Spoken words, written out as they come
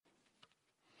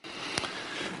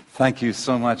Thank you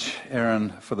so much, Aaron,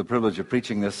 for the privilege of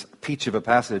preaching this peach of a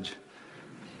passage.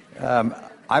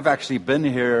 I've actually been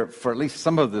here for at least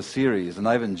some of the series, and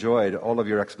I've enjoyed all of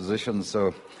your expositions.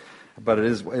 But it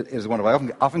is one of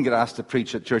I often get asked to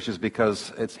preach at churches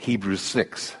because it's Hebrews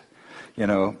 6,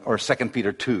 or 2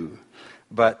 Peter 2.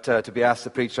 But to be asked to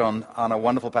preach on a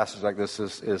wonderful passage like this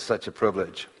is such a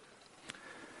privilege.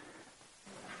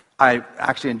 I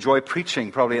actually enjoy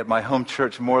preaching probably at my home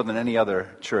church more than any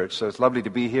other church. So it's lovely to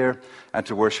be here and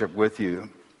to worship with you.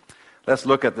 Let's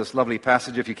look at this lovely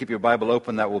passage. If you keep your Bible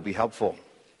open, that will be helpful.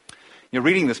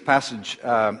 Reading this passage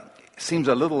seems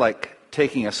a little like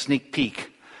taking a sneak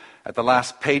peek at the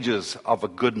last pages of a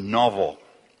good novel.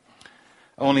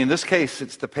 Only in this case,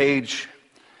 it's the page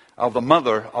of the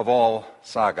mother of all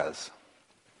sagas.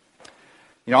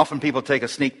 Often people take a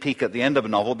sneak peek at the end of a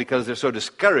novel because they're so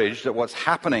discouraged at what's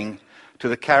happening to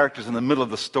the characters in the middle of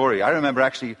the story. I remember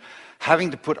actually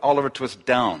having to put Oliver Twist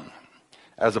down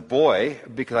as a boy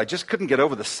because I just couldn't get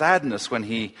over the sadness when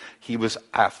he was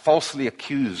falsely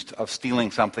accused of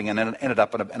stealing something and then ended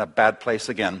up in a bad place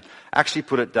again. Actually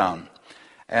put it down.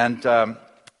 And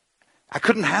I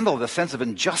couldn't handle the sense of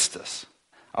injustice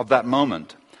of that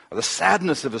moment. Or the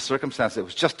sadness of the circumstance, it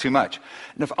was just too much.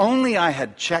 And if only I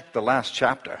had checked the last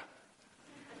chapter,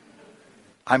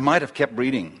 I might have kept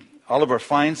reading. Oliver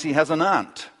finds he has an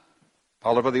aunt.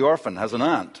 Oliver the orphan has an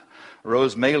aunt,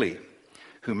 Rose Maylie,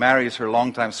 who marries her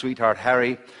longtime sweetheart,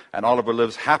 Harry, and Oliver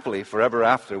lives happily forever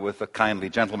after with a kindly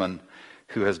gentleman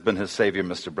who has been his savior,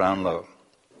 Mr. Brownlow.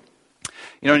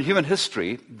 In human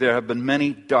history, there have been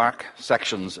many dark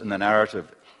sections in the narrative.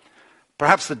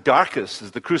 Perhaps the darkest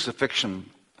is the crucifixion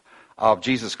of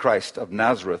Jesus Christ of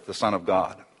Nazareth, the Son of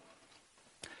God.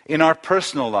 In our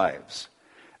personal lives,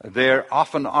 there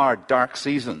often are dark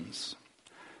seasons.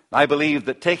 I believe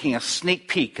that taking a sneak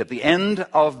peek at the end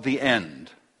of the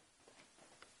end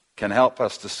can help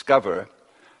us discover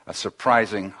a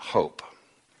surprising hope.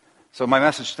 So my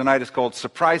message tonight is called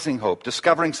Surprising Hope,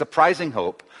 Discovering Surprising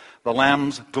Hope, the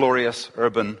Lamb's Glorious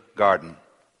Urban Garden.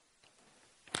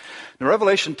 Now,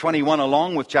 Revelation 21,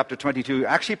 along with chapter 22,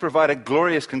 actually provide a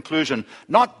glorious conclusion,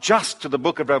 not just to the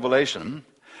book of Revelation,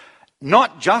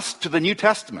 not just to the New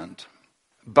Testament,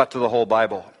 but to the whole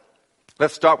Bible.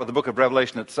 Let's start with the book of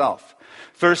Revelation itself.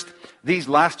 First, these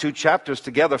last two chapters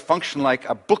together function like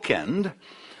a bookend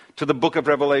to the book of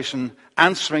Revelation,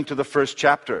 answering to the first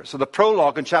chapter. So the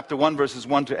prologue in chapter 1, verses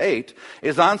 1 to 8,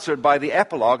 is answered by the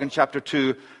epilogue in chapter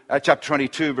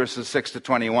 22, verses 6 to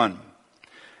 21.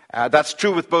 That's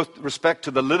true with both respect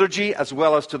to the liturgy as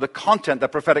well as to the content, the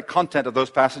prophetic content of those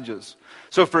passages.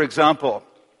 So, for example,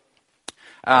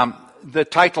 the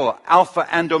title Alpha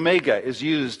and Omega is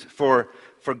used for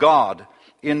God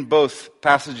in both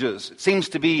passages. It seems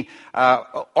to be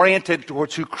oriented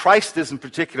towards who Christ is in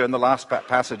particular in the last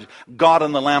passage. God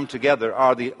and the Lamb together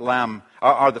are the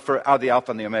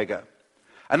Alpha and the Omega.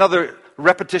 Another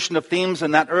repetition of themes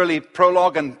in that early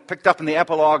prologue and picked up in the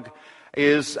epilogue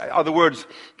are the words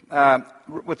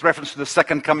with reference to the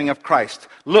second coming of Christ.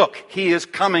 Look, he is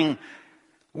coming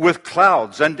with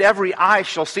clouds, and every eye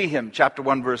shall see him, chapter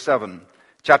 1, verse 7.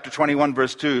 Chapter 21,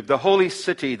 verse 2, the holy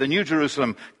city, the New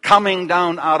Jerusalem, coming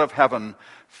down out of heaven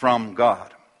from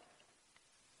God.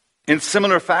 In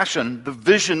similar fashion, the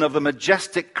vision of the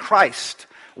majestic Christ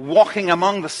walking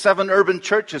among the 7 urban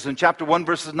churches in chapter 1,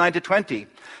 verses 9 to 20,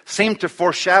 seemed to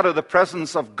foreshadow the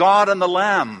presence of God and the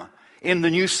Lamb in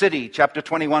the new city, chapter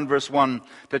 21, verse 1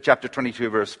 to chapter 22,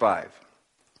 verse 5.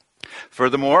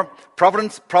 Furthermore,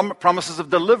 promises of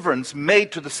deliverance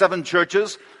made to the 7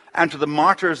 churches and to the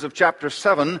martyrs of chapter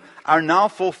 7 are now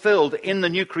fulfilled in the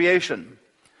new creation,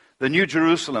 the New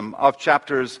Jerusalem of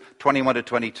chapters 21 to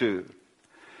 22.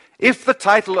 If the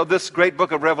title of this great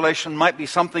book of Revelation might be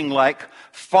something like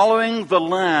Following the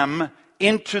Lamb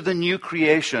into the New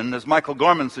Creation, as Michael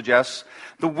Gorman suggests,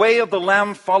 the way of the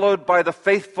Lamb followed by the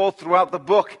faithful throughout the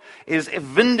book is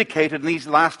vindicated in these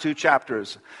last 2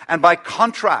 chapters. And by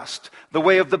contrast, the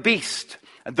way of the beast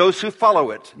and those who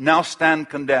follow it now stand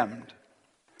condemned.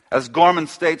 As Gorman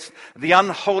states, the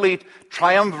unholy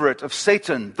triumvirate of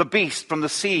Satan, the beast from the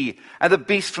sea, and the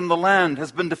beast from the land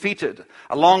has been defeated,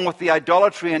 along with the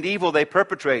idolatry and evil they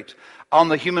perpetrate on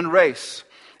the human race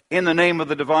in the name of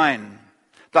the divine.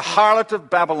 The harlot of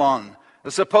Babylon,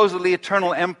 the supposedly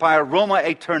eternal empire, Roma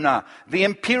Aeterna, the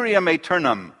Imperium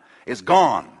Aeternum, is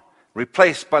gone,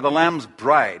 replaced by the Lamb's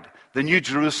bride, the New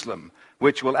Jerusalem,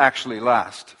 which will actually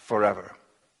last forever.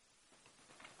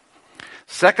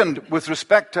 Second, with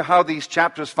respect to how these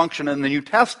chapters function in the New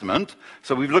Testament,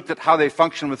 so we've looked at how they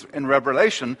function in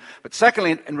Revelation, but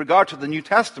secondly, in regard to the New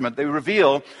Testament, they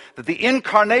reveal that the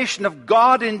incarnation of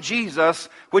God in Jesus,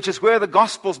 which is where the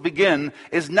Gospels begin,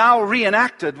 is now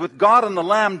reenacted with God and the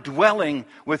Lamb dwelling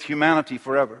with humanity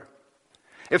forever.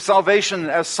 If salvation,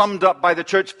 as summed up by the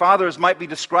church fathers, might be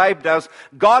described as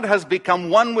God has become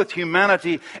one with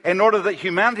humanity in order that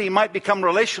humanity might become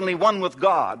relationally one with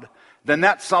God, then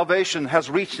that salvation has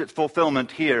reached its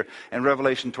fulfillment here in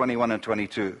Revelation 21 and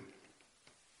 22.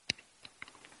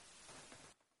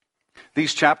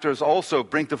 These chapters also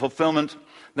bring to fulfillment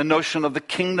the notion of the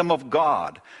kingdom of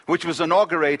God, which was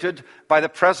inaugurated by the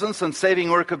presence and saving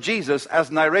work of Jesus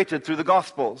as narrated through the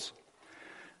Gospels.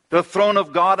 The throne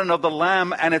of God and of the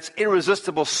Lamb and its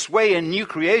irresistible sway in new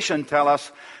creation tell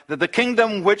us that the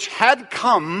kingdom which had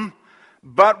come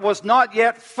but was not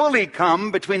yet fully come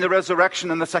between the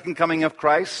resurrection and the second coming of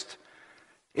Christ,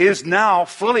 is now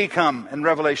fully come in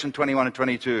Revelation 21 and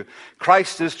 22.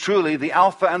 Christ is truly the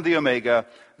Alpha and the Omega,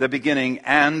 the beginning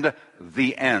and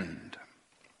the end.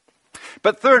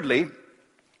 But thirdly,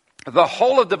 the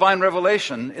whole of divine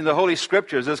revelation in the Holy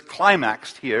Scriptures is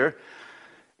climaxed here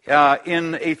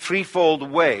in a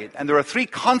threefold way. And there are three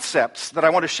concepts that I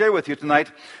want to share with you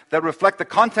tonight that reflect the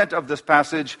content of this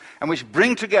passage and which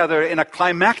bring together in a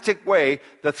climactic way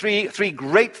the three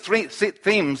great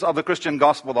themes of the Christian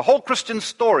gospel. The whole Christian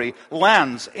story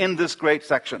lands in this great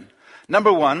section.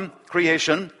 Number one,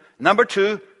 creation. Number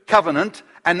two, covenant.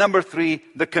 And number three,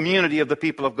 the community of the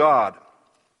people of God.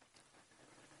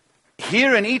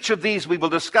 Here in each of these we will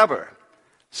discover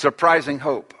surprising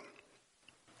hope.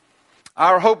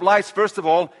 Our hope lies, first of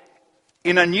all,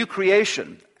 in a new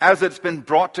creation, as it's been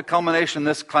brought to culmination in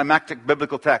this climactic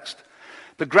biblical text.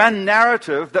 The grand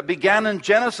narrative that began in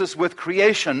Genesis with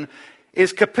creation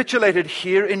is capitulated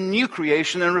here in new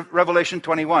creation in Revelation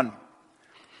 21.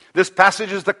 This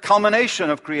passage is the culmination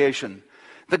of creation.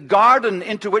 The garden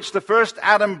into which the first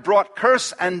Adam brought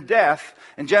curse and death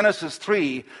in Genesis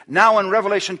 3, now in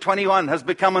Revelation 21, has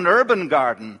become an urban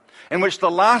garden in which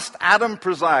the last Adam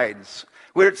presides,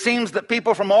 where it seems that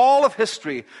people from all of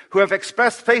history who have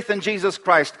expressed faith in Jesus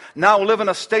Christ now live in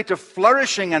a state of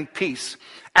flourishing and peace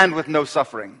and with no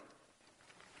suffering.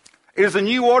 It is a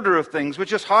new order of things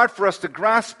which is hard for us to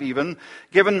grasp even,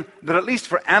 given that at least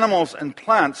for animals and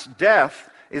plants, death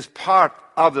is part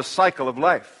of the cycle of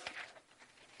life.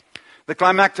 The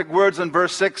climactic words in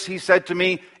verse 6, he said to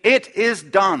me, "It is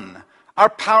done," are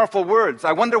powerful words.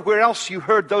 I wonder where else you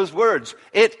heard those words.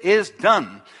 It is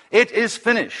done. It is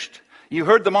finished. You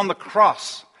heard them on the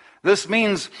cross. This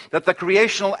means that the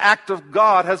creational act of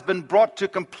God has been brought to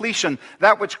completion.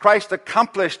 That which Christ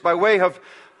accomplished by way of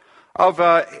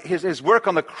his work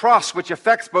on the cross, which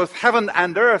affects both heaven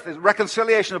and earth, is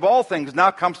reconciliation of all things,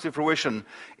 now comes to fruition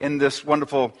in this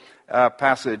wonderful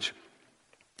passage.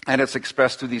 And it's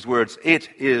expressed through these words, "It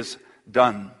is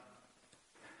done."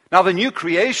 Now, the new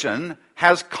creation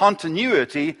has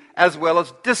continuity as well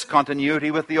as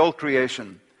discontinuity with the old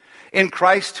creation. In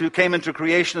Christ, who came into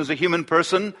creation as a human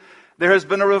person, there has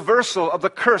been a reversal of the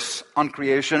curse on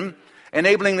creation,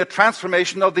 enabling the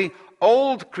transformation of the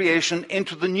old creation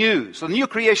into the new. So the new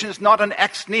creation is not an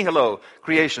ex nihilo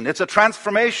creation. It's a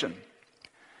transformation.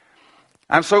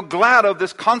 I'm so glad of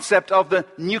this concept of the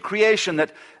new creation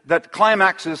that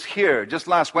climaxes here. Just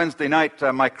last Wednesday night,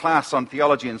 my class on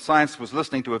theology and science was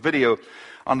listening to a video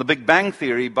on the Big Bang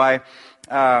Theory by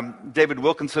David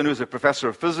Wilkinson, who's a professor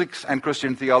of physics and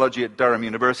Christian theology at Durham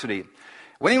University.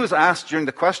 When he was asked during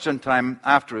the question time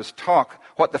after his talk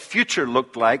what the future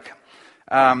looked like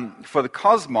for the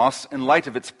cosmos in light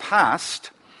of its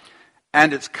past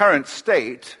and its current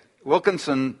state,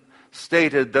 Wilkinson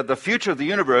stated that the future of the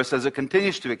universe as it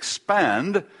continues to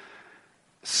expand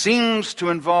seems to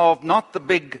involve not the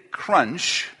big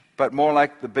crunch, but more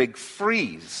like the big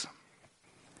freeze.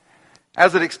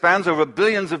 As it expands over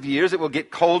billions of years, it will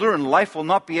get colder and life will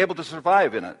not be able to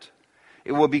survive in it.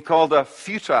 It will be called a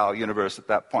futile universe at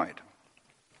that point.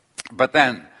 But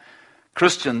then,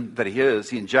 Christian that he is,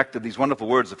 he injected these wonderful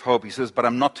words of hope. He says, but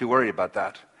I'm not too worried about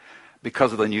that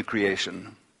because of the new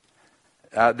creation.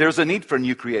 There's a need for a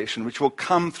new creation, which will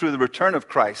come through the return of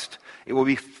Christ. It will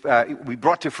be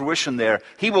brought to fruition there.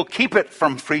 He will keep it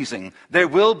from freezing. There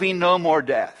will be no more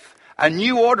death. A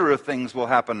new order of things will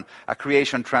happen, a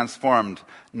creation transformed,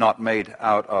 not made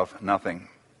out of nothing.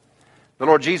 The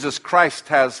Lord Jesus Christ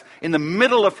has, in the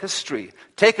middle of history,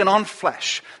 taken on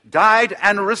flesh, died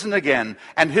and risen again,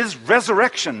 and his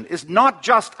resurrection is not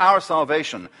just our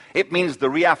salvation. It means the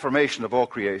reaffirmation of all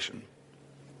creation.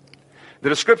 The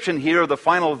description here of the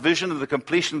final vision of the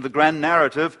completion of the grand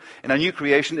narrative in a new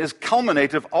creation is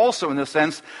culminative also in the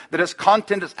sense that its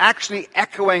content is actually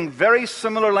echoing very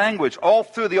similar language all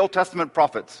through the Old Testament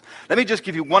prophets. Let me just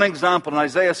give you one example in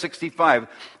Isaiah 65.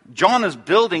 John is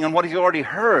building on what he's already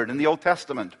heard in the Old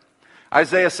Testament.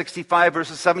 Isaiah 65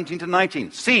 verses 17 to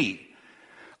 19. See,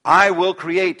 I will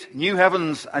create new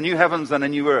heavens and a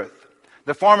new earth.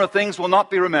 The former things will not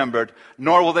be remembered,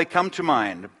 nor will they come to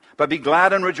mind. But be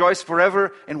glad and rejoice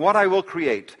forever in what I will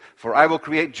create. For I will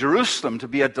create Jerusalem to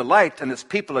be a delight and its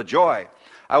people a joy.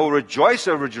 I will rejoice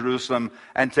over Jerusalem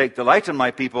and take delight in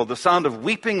my people. The sound of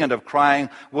weeping and of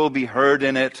crying will be heard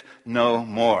in it no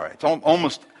more. It's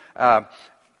almost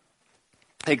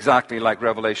exactly like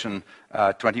Revelation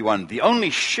 21. The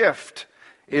only shift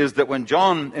is that when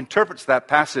John interprets that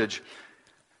passage,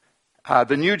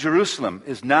 the New Jerusalem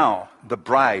is now the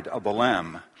bride of the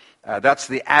Lamb. That's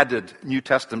the added New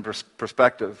Testament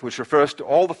perspective, which refers to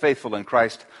all the faithful in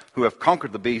Christ who have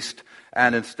conquered the beast,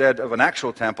 and instead of an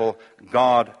actual temple,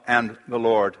 God and the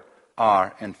Lord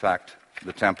are, in fact,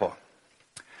 the temple.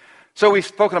 So we've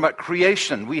spoken about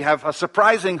creation. We have a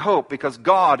surprising hope because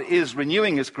God is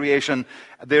renewing his creation.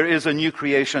 There is a new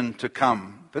creation to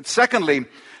come. But secondly,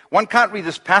 one can't read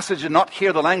this passage and not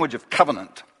hear the language of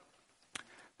covenant.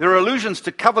 There are allusions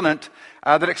to covenant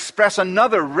that express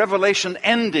another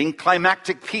revelation-ending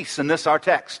climactic piece in this, our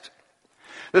text.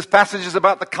 This passage is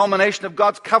about the culmination of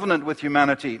God's covenant with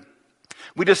humanity.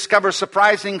 We discover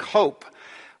surprising hope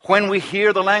when we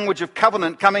hear the language of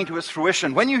covenant coming to its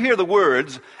fruition. When you hear the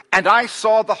words, "And I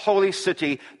saw the holy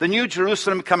city, the new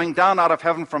Jerusalem coming down out of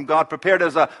heaven from God, prepared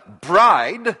as a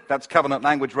bride," that's covenant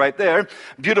language right there,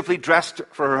 beautifully dressed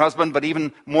for her husband, but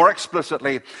even more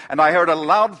explicitly. "And I heard a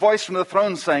loud voice from the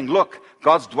throne saying, Look,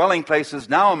 God's dwelling place is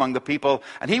now among the people,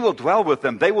 and he will dwell with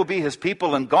them. They will be his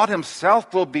people, and God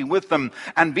himself will be with them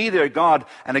and be their God."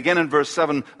 And again in verse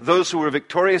 7, "Those who are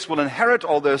victorious will inherit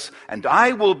all this, and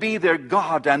I will be their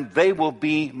God, and they will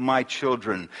be my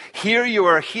children." Here you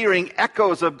are hearing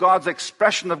echoes of God's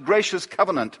expression of gracious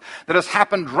covenant that has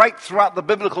happened right throughout the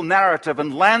biblical narrative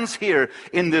and lands here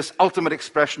in this ultimate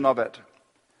expression of it.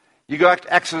 You go back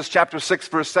to Exodus chapter 6,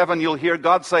 verse 7, you'll hear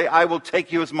God say, "I will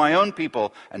take you as my own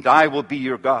people, and I will be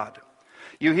your God."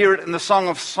 You hear it in the Song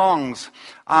of Songs.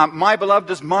 "My beloved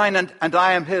is mine, and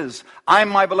I am his. I am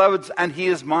my beloved's, and he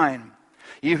is mine."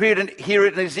 You hear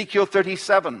it in Ezekiel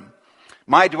 37.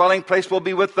 "My dwelling place will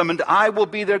be with them, and I will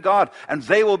be their God, and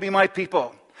they will be my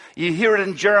people." You hear it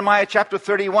in Jeremiah chapter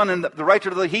 31, and the writer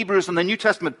of the Hebrews in the New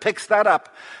Testament picks that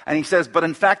up. And he says, "But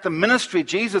in fact, the ministry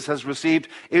Jesus has received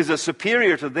is as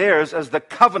superior to theirs as the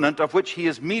covenant of which he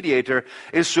is mediator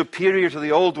is superior to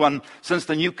the old one, since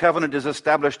the new covenant is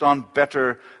established on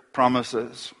better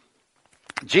promises."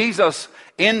 Jesus,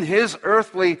 in his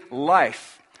earthly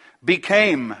life,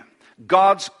 became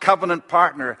God's covenant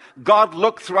partner. God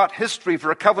looked throughout history for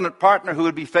a covenant partner who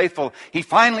would be faithful. He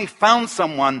finally found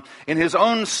someone in his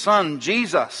own Son,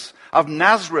 Jesus of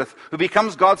Nazareth, who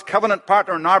becomes God's covenant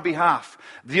partner on our behalf.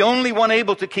 The only one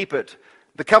able to keep it.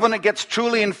 The covenant gets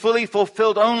truly and fully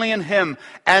fulfilled only in him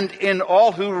and in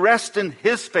all who rest in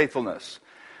his faithfulness.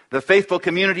 The faithful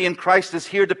community in Christ is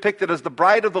here depicted as the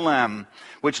bride of the Lamb,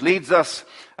 which leads us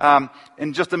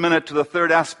in just a minute to the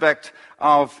third aspect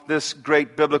of this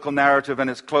great biblical narrative and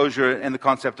its closure in the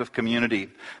concept of community.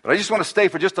 But I just want to stay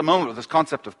for just a moment with this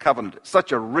concept of covenant. It's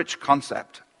such a rich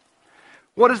concept.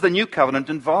 What does the new covenant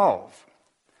involve?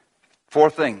 4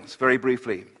 things, very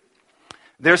briefly.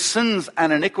 Their sins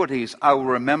and iniquities I will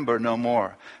remember no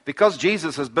more. Because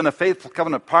Jesus has been a faithful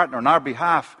covenant partner on our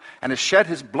behalf and has shed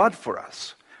his blood for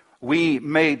us, we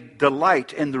may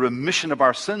delight in the remission of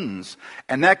our sins,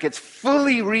 and that gets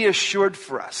fully reassured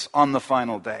for us on the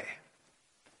final day.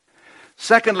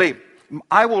 Secondly,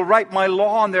 I will write my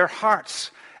law on their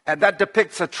hearts. And that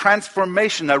depicts a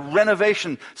transformation, a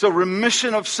renovation. So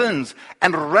remission of sins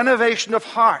and renovation of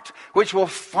heart, which will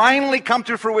finally come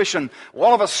to fruition.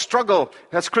 All of us struggle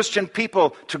as Christian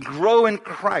people to grow in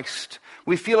Christ.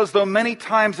 We feel as though many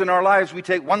times in our lives we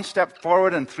take 1 step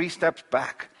forward and 3 steps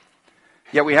back.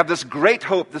 Yet we have this great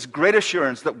hope, this great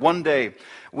assurance that one day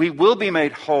we will be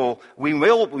made whole, we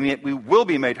will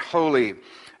be made holy.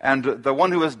 And the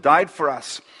one who has died for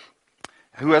us,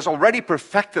 who has already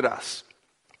perfected us,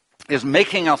 is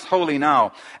making us holy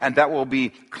now, and that will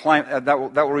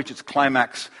reach its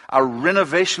climax. Our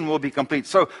renovation will be complete.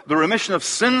 So the remission of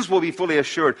sins will be fully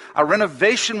assured. Our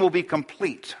renovation will be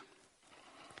complete.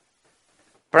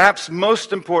 Perhaps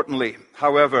most importantly,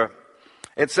 however,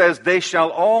 it says, "They shall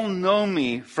all know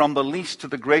me from the least to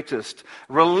the greatest."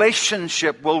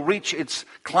 Relationship will reach its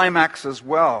climax as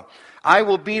well. I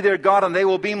will be their God and they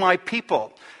will be my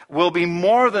people. will be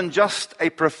more than just a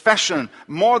profession,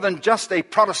 more than just a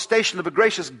protestation of a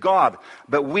gracious God,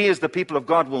 but we as the people of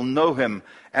God will know him,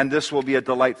 and this will be a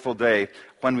delightful day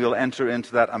when we'll enter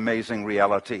into that amazing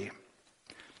reality.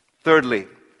 Thirdly,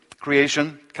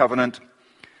 creation, covenant.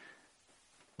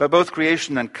 But both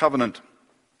creation and covenant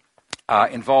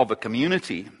involve a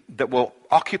community that will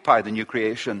occupy the new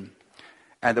creation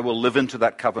and that will live into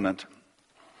that covenant.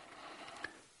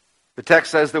 The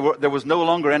text says there was no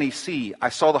longer any sea. I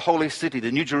saw the holy city,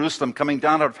 the New Jerusalem, coming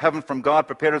down out of heaven from God,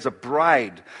 prepared as a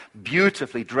bride,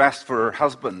 beautifully dressed for her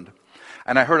husband.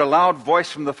 And I heard a loud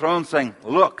voice from the throne saying,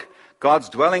 "Look, God's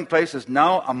dwelling place is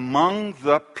now among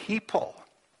the people,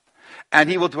 and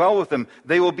he will dwell with them.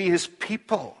 They will be his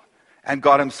people, and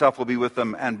God himself will be with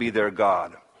them and be their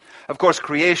God." Of course,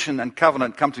 creation and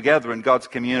covenant come together in God's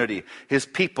community, his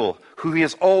people, who he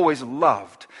has always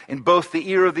loved, in both the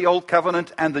era of the Old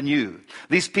Covenant and the New.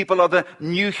 These people are the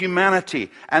new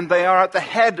humanity, and they are at the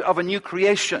head of a new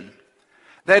creation.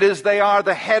 That is, they are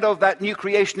the head of that new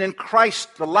creation in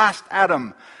Christ, the last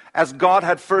Adam, as God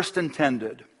had first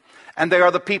intended. And they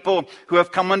are the people who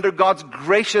have come under God's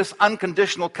gracious,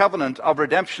 unconditional covenant of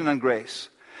redemption and grace.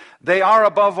 They are,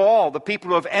 above all, the people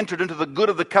who have entered into the good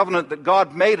of the covenant that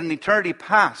God made in eternity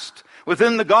past,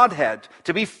 within the Godhead,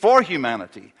 to be for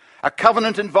humanity. A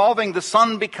covenant involving the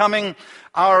Son becoming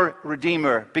our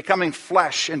Redeemer, becoming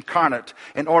flesh incarnate,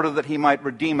 in order that he might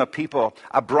redeem a people,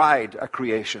 a bride, a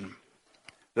creation.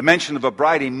 The mention of a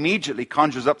bride immediately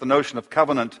conjures up the notion of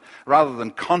covenant rather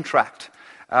than contract.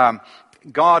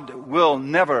 God will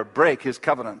never break his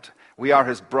covenant. We are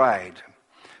his bride.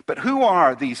 But who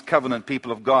are these covenant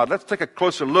people of God? Let's take a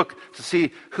closer look to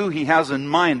see who he has in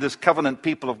mind, this covenant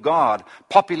people of God,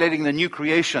 populating the new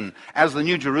creation as the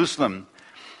New Jerusalem.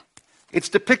 It's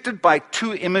depicted by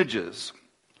two images.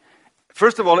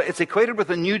 First of all, it's equated with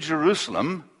the New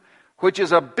Jerusalem, which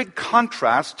is a big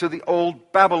contrast to the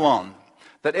old Babylon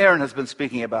that Aaron has been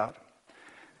speaking about.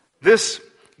 This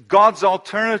God's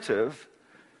alternative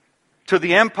to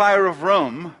the Empire of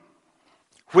Rome,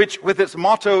 which with its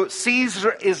motto,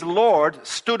 "Caesar is Lord,"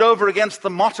 stood over against the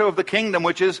motto of the kingdom,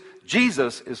 which is,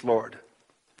 "Jesus is Lord."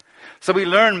 So we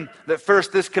learn that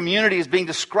first, this community is being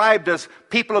described as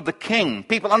people of the king,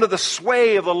 people under the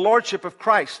sway of the lordship of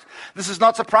Christ. This is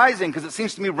not surprising, because it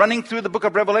seems to me running through the book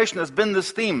of Revelation has been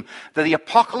this theme, that the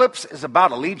apocalypse is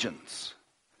about allegiance.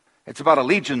 It's about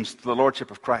allegiance to the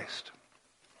lordship of Christ.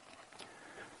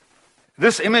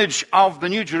 This image of the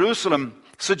New Jerusalem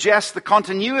suggests the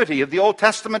continuity of the Old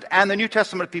Testament and the New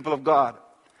Testament people of God.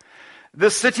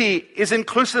 This city is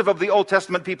inclusive of the Old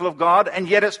Testament people of God, and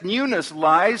yet its newness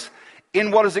lies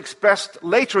in what is expressed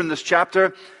later in this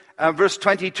chapter, verse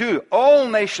 22. All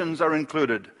nations are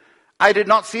included. I did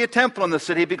not see a temple in the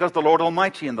city, because the Lord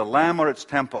Almighty and the Lamb are its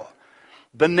temple.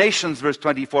 The nations, verse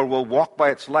 24, will walk by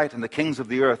its light, and the kings of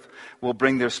the earth will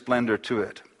bring their splendor to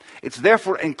it. It's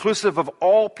therefore inclusive of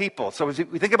all people. So as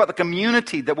we think about the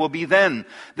community that will be then,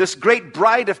 this great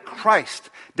bride of Christ,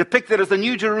 depicted as the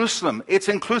New Jerusalem, it's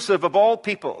inclusive of all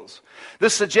peoples.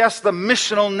 This suggests the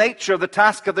missional nature of the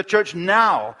task of the church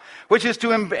now, which is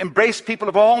to embrace people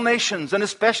of all nations, and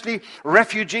especially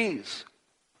refugees.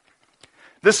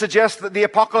 This suggests that the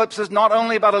apocalypse is not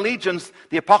only about allegiance,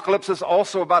 the apocalypse is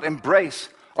also about embrace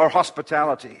or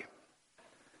hospitality.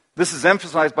 This is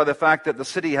emphasized by the fact that the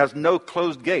city has no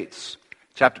closed gates,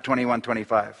 chapter 21,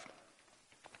 25.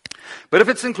 But if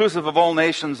it's inclusive of all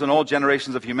nations and all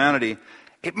generations of humanity,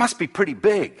 it must be pretty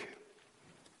big.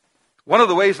 One of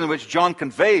the ways in which John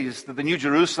conveys that the New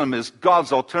Jerusalem is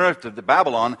God's alternative to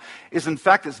Babylon is, in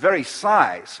fact, its very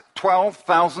size,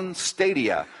 12,000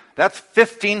 stadia. That's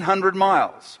 1,500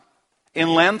 miles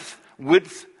in length,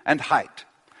 width, and height,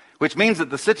 which means that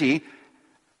the city,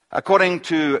 according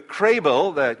to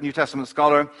Crable, the New Testament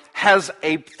scholar, has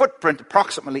a footprint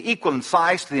approximately equal in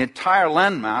size to the entire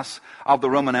landmass of the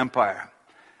Roman Empire.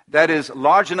 That is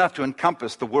large enough to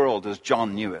encompass the world as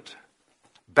John knew it.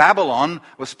 Babylon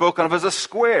was spoken of as a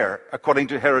square, according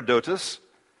to Herodotus,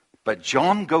 but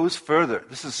John goes further.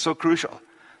 This is so crucial.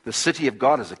 The city of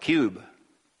God is a cube.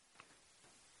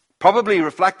 Probably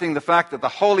reflecting the fact that the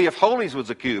Holy of Holies was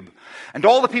a cube. And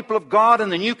all the people of God in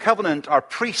the New Covenant are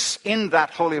priests in that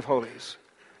Holy of Holies.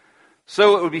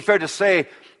 So it would be fair to say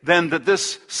then that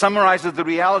this summarizes the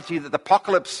reality that the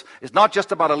apocalypse is not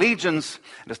just about allegiance,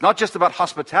 and it's not just about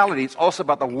hospitality, it's also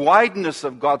about the wideness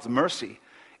of God's mercy.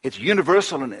 It's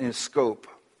universal in its scope.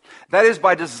 That is,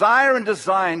 by desire and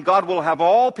design, God will have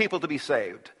all people to be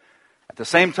saved. At the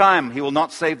same time, he will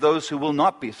not save those who will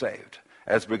not be saved,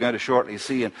 as we're going to shortly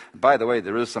see. And by the way,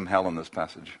 there is some hell in this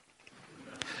passage.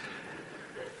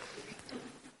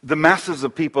 The masses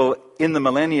of people in the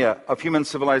millennia of human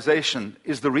civilization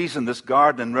is the reason this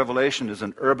garden in Revelation is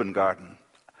an urban garden,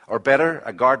 or better,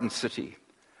 a garden city.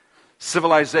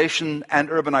 Civilization and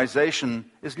urbanization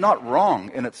is not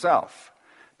wrong in itself,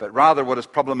 but rather what is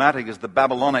problematic is the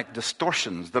Babylonic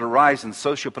distortions that arise in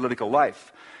socio-political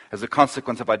life as a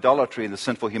consequence of idolatry and the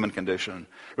sinful human condition.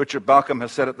 Richard Balcom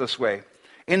has said it this way: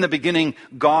 in the beginning,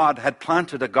 God had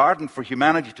planted a garden for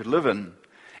humanity to live in.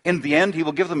 In the end, he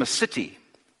will give them a city.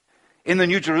 In the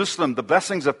New Jerusalem, the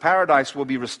blessings of paradise will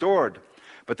be restored.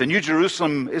 But the New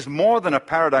Jerusalem is more than a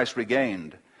paradise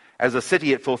regained. As a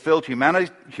city, it fulfilled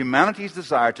humanity's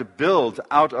desire to build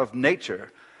out of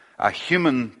nature a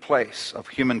human place of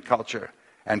human culture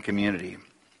and community.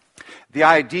 The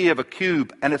idea of a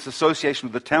cube and its association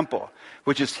with the temple,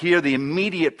 which is here the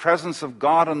immediate presence of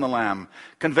God and the Lamb,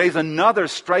 conveys another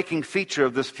striking feature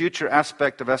of this future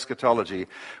aspect of eschatology,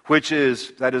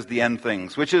 that is the end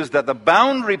things, which is that the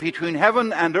boundary between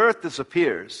heaven and earth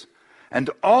disappears and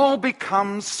all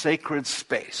becomes sacred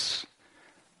space.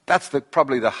 That's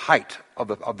probably the height of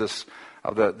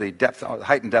the depth,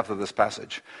 height and depth of this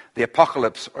passage. The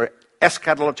apocalypse or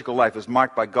eschatological life is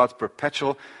marked by God's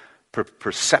perpetual,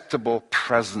 perceptible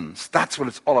presence. That's what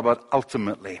it's all about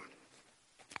ultimately.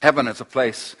 Heaven is a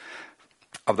place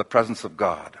of the presence of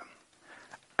God,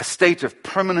 a state of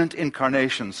permanent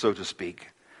incarnation, so to speak.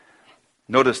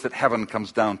 Notice that heaven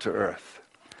comes down to earth.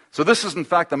 So this is in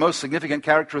fact the most significant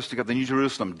characteristic of the New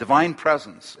Jerusalem, divine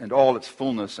presence in all its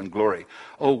fullness and glory.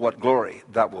 Oh, what glory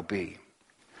that will be.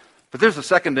 But there's a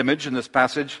second image in this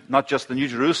passage, not just the New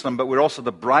Jerusalem, but we're also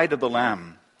the bride of the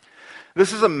Lamb.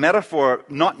 This is a metaphor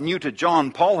not new to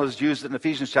John. Paul has used it in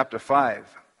Ephesians chapter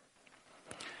 5.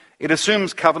 It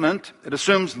assumes covenant. It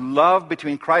assumes love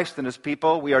between Christ and his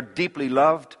people. We are deeply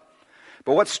loved.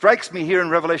 But what strikes me here in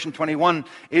Revelation 21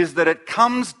 is that it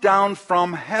comes down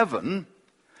from heaven,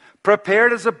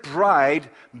 prepared as a bride,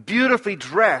 beautifully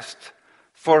dressed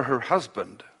for her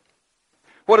husband.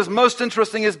 What is most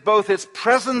interesting is both its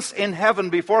presence in heaven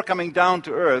before coming down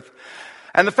to earth,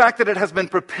 and the fact that it has been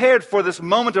prepared for this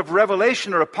moment of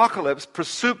revelation or apocalypse,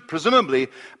 presumably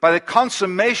by the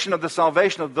consummation of the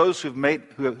salvation of those who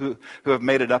have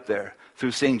made it up there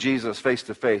through seeing Jesus face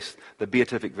to face, the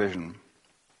beatific vision.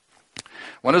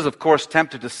 One is, of course,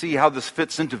 tempted to see how this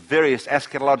fits into various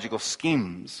eschatological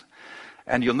schemes.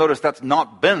 And you'll notice that's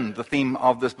not been the theme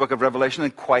of this book of Revelation,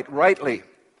 and quite rightly.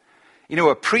 You know,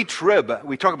 a pre-trib,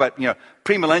 we talk about,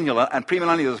 premillennial, and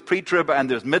premillennial, there's pre-trib, and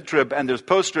there's mid-trib, and there's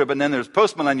post-trib, and then there's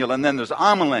post-millennial, and then there's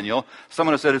amillennial.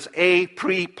 Someone has said it's a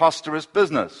preposterous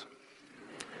business.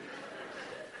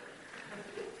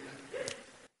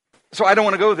 So I don't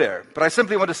want to go there, but I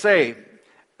simply want to say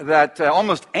that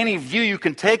almost any view you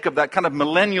can take of that kind of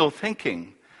millennial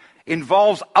thinking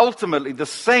involves ultimately the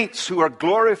saints who are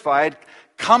glorified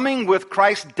coming with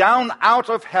Christ down out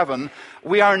of heaven.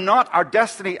 Our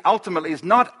destiny ultimately is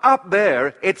not up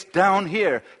there, it's down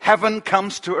here. Heaven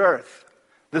comes to earth.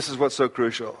 This is what's so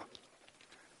crucial.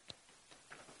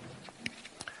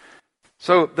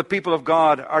 So the people of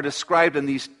God are described in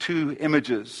these two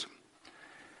images.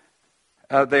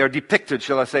 They are depicted,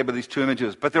 shall I say, by these two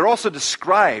images. But they're also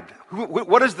described.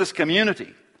 What is this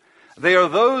community? They are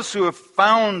those who have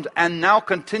found and now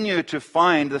continue to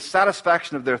find the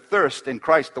satisfaction of their thirst in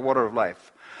Christ, the water of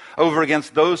life, over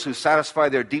against those who satisfy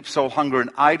their deep soul hunger in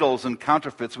idols and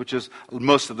counterfeits, which is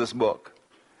most of this book.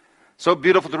 So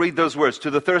beautiful to read those words.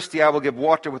 To the thirsty I will give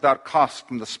water without cost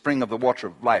from the spring of the water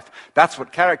of life. That's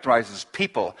what characterizes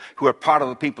people who are part of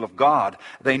the people of God.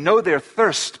 They know their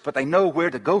thirst, but they know where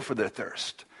to go for their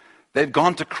thirst. They've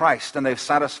gone to Christ and they've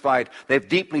satisfied, they've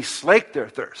deeply slaked their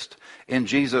thirst in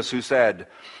Jesus, who said,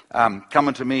 come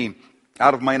unto me,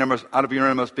 out of your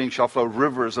innermost being shall flow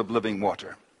rivers of living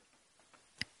water.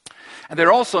 And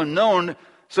they're also known,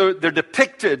 so they're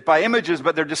depicted by images,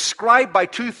 but they're described by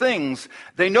two things.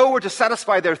 They know where to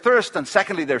satisfy their thirst, and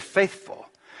secondly, they're faithful.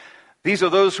 These are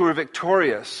those who are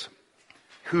victorious,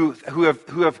 who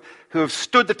have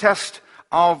stood the test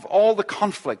of all the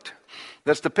conflict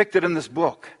that's depicted in this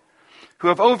book, who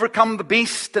have overcome the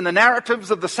beast and the narratives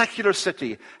of the secular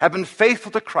city, have been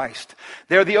faithful to Christ.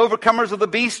 They are the overcomers of the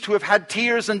beast who have had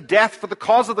tears and death for the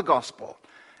cause of the gospel.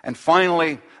 And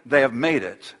finally, they have made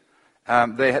it.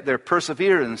 Their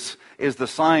perseverance is the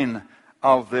sign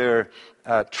of their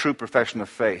true profession of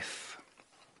faith.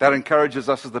 That encourages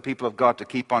us as the people of God to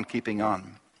keep on keeping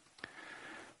on.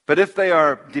 But if they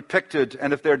are depicted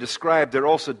and if they're described, they're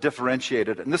also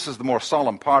differentiated. And this is the more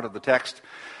solemn part of the text.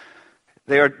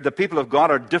 The people of God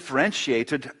are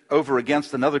differentiated over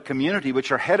against another community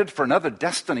which are headed for another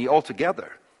destiny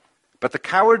altogether. But the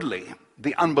cowardly,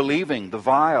 the unbelieving, the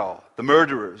vile, the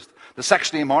murderers, the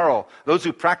sexually immoral, those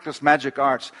who practice magic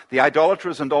arts, the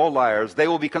idolaters and all liars. They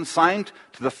will be consigned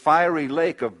to the fiery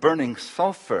lake of burning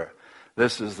sulfur.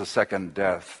 This is the second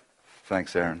death.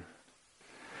 Thanks, Aaron.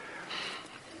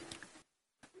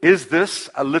 Is this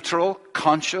a literal,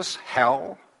 conscious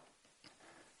hell,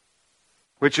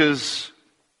 which is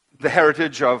the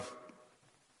heritage of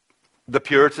the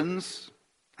Puritans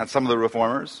and some of the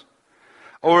Reformers?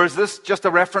 Or is this just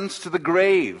a reference to the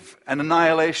grave and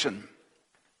annihilation?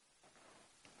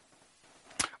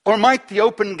 Or might the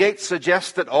open gate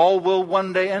suggest that all will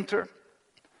one day enter?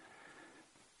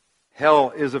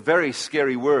 Hell is a very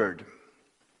scary word.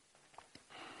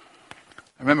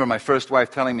 I remember my first wife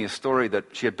telling me a story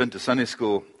that she had been to Sunday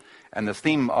school, and the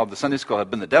theme of the Sunday school had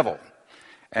been the devil.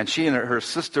 And she and her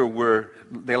sister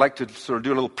they liked to sort of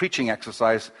do a little preaching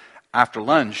exercise after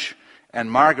lunch,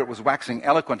 and Margaret was waxing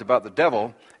eloquent about the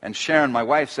devil, and Sharon, my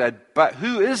wife, said, "But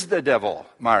who is the devil,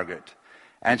 Margaret?"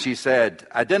 And she said,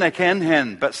 "I dinna ken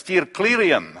him, but steer clear of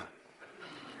him."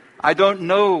 I don't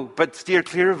know, but steer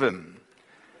clear of him.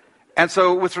 And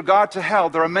so with regard to hell,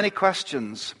 there are many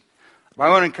questions. I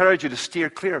want to encourage you to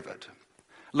steer clear of it.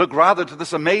 Look rather to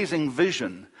this amazing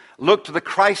vision. Look to the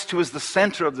Christ who is the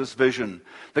center of this vision.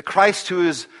 The Christ who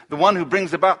is the one who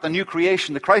brings about the new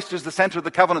creation. The Christ who is the center of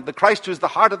the covenant. The Christ who is the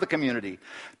heart of the community.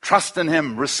 Trust in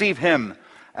him, receive him,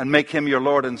 and make him your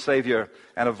Lord and Savior,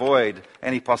 and avoid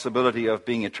any possibility of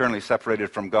being eternally separated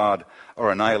from God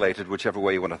or annihilated, whichever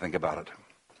way you want to think about it.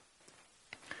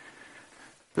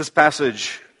 This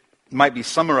passage might be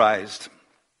summarized.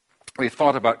 We've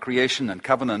thought about creation and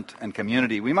covenant and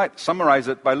community. We might summarize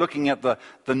it by looking at the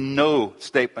no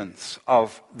statements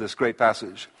of this great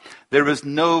passage. There is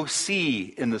no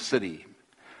sea in the city.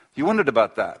 You wondered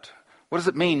about that. What does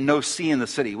it mean, no sea in the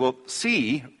city? Well,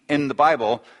 sea in the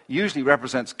Bible usually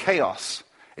represents chaos.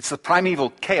 It's the primeval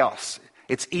chaos.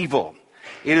 It's evil.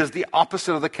 It is the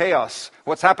opposite of the chaos.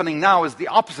 What's happening now is the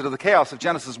opposite of the chaos of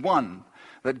Genesis 1,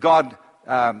 that God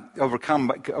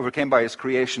overcame by his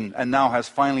creation and now has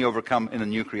finally overcome in a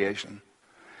new creation.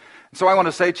 So I want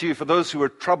to say to you, for those who are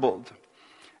troubled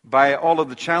by all of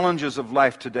the challenges of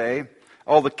life today,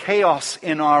 all the chaos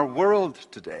in our world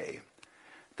today,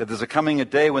 that there's coming a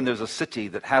day when there's a city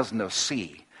that has no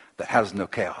sea, that has no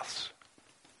chaos.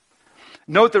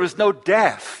 Note there is no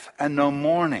death and no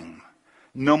mourning,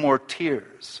 no more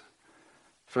tears.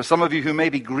 For some of you who may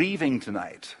be grieving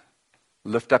tonight,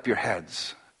 lift up your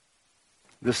heads.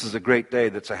 This is a great day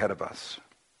that's ahead of us.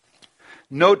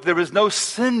 Note there is no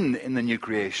sin in the new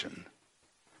creation.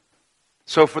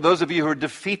 So for those of you who are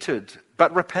defeated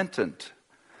but repentant,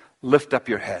 lift up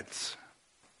your heads.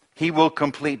 He will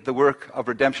complete the work of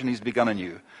redemption he's begun in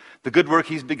you. The good work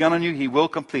he's begun in you, he will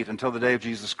complete until the day of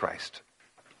Jesus Christ.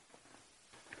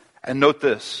 And note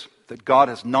this, that God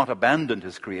has not abandoned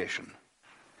his creation.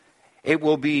 It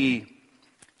will be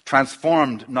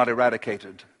transformed, not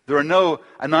eradicated. There are no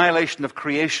annihilation of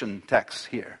creation texts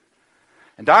here.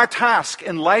 And our task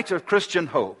in light of Christian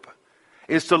hope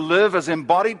is to live as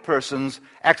embodied persons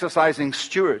exercising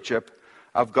stewardship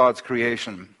of God's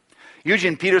creation.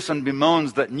 Eugene Peterson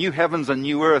bemoans that new heavens and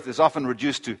new earth is often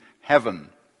reduced to heaven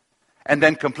and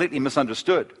then completely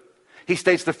misunderstood. He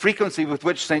states the frequency with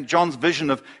which St. John's vision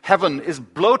of heaven is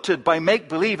bloated by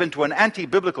make-believe into an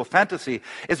anti-biblical fantasy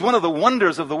is one of the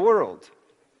wonders of the world.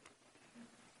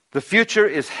 The future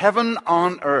is heaven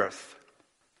on earth.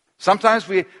 Sometimes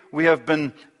we have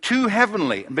been too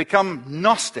heavenly and become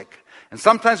Gnostic. And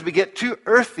sometimes we get too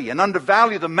earthy and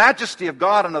undervalue the majesty of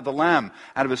God and of the Lamb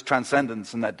and of his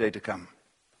transcendence in that day to come.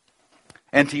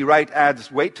 N.T. Wright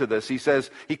adds weight to this. He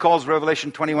says, he calls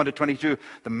Revelation 21 to 22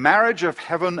 the marriage of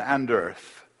heaven and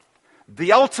earth,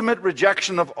 the ultimate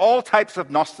rejection of all types of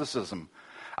Gnosticism,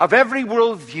 of every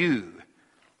worldview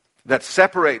that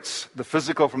separates the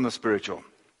physical from the spiritual.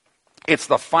 It's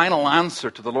the final answer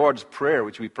to the Lord's Prayer,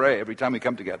 which we pray every time we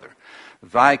come together.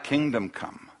 Thy kingdom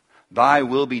come, thy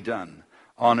will be done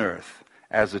on earth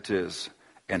as it is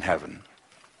in heaven.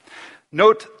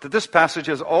 Note that this passage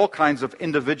has all kinds of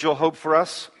individual hope for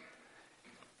us,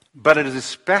 but it is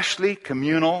especially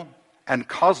communal and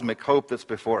cosmic hope that's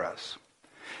before us.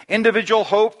 Individual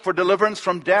hope for deliverance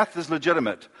from death is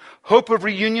legitimate. Hope of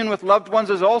reunion with loved ones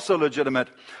is also legitimate.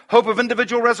 Hope of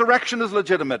individual resurrection is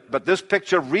legitimate. But this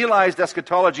picture of realized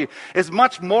eschatology is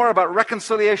much more about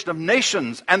reconciliation of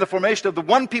nations and the formation of the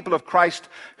one people of Christ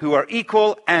who are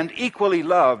equal and equally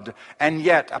loved, and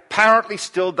yet apparently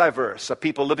still diverse, a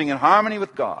people living in harmony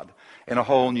with God in a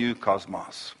whole new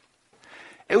cosmos.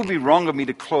 It would be wrong of me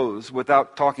to close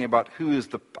without talking about who is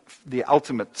the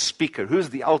ultimate speaker, who's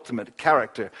the ultimate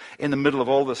character in the middle of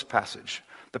all this passage.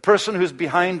 The person who's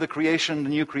behind the creation, the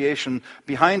new creation,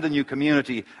 behind the new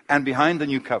community, and behind the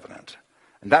new covenant.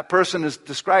 And that person is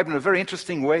described in a very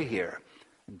interesting way here.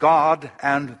 God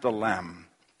and the Lamb.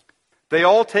 They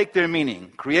all take their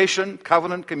meaning, creation,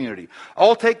 covenant, community,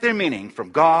 all take their meaning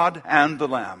from God and the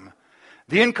Lamb.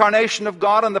 The incarnation of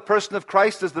God and the person of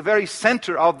Christ is the very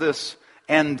center of this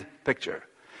end picture.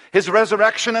 His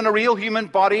resurrection in a real human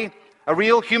body, a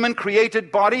real human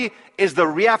created body, is the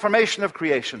reaffirmation of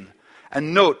creation.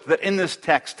 And note that in this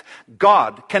text,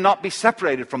 God cannot be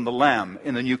separated from the Lamb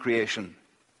in the new creation.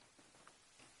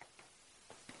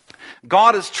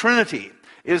 God as Trinity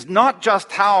is not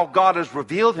just how God has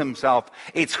revealed himself,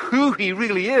 it's who he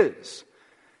really is.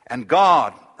 And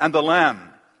God and the Lamb.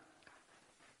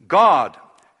 God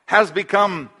has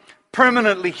become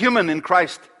permanently human in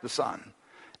Christ the Son,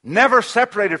 never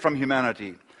separated from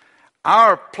humanity.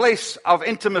 Our place of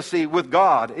intimacy with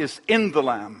God is in the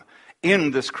Lamb,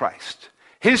 in this Christ.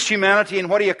 His humanity and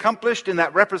what he accomplished in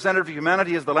that representative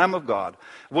humanity as the Lamb of God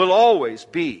will always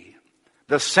be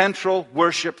the central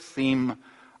worship theme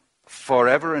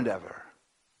forever and ever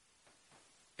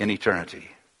in eternity.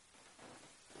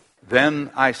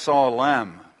 Then I saw a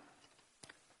lamb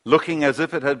looking as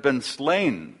if it had been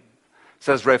slain,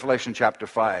 says Revelation chapter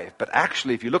 5. But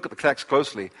actually, if you look at the text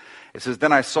closely, it says,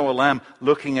 then I saw a lamb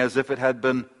looking as if it had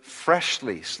been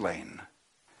freshly slain.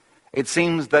 It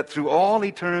seems that through all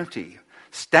eternity,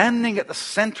 standing at the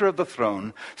center of the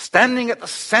throne, standing at the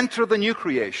center of the new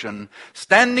creation,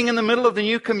 standing in the middle of the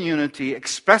new community,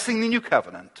 expressing the new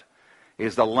covenant,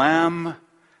 is the lamb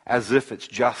as if it's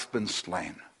just been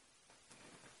slain.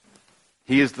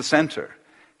 He is the center.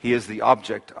 He is the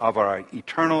object of our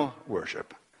eternal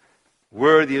worship.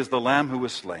 Worthy is the Lamb who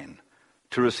was slain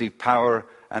to receive power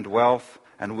and wealth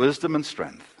and wisdom and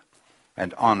strength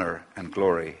and honor and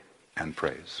glory and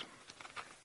praise.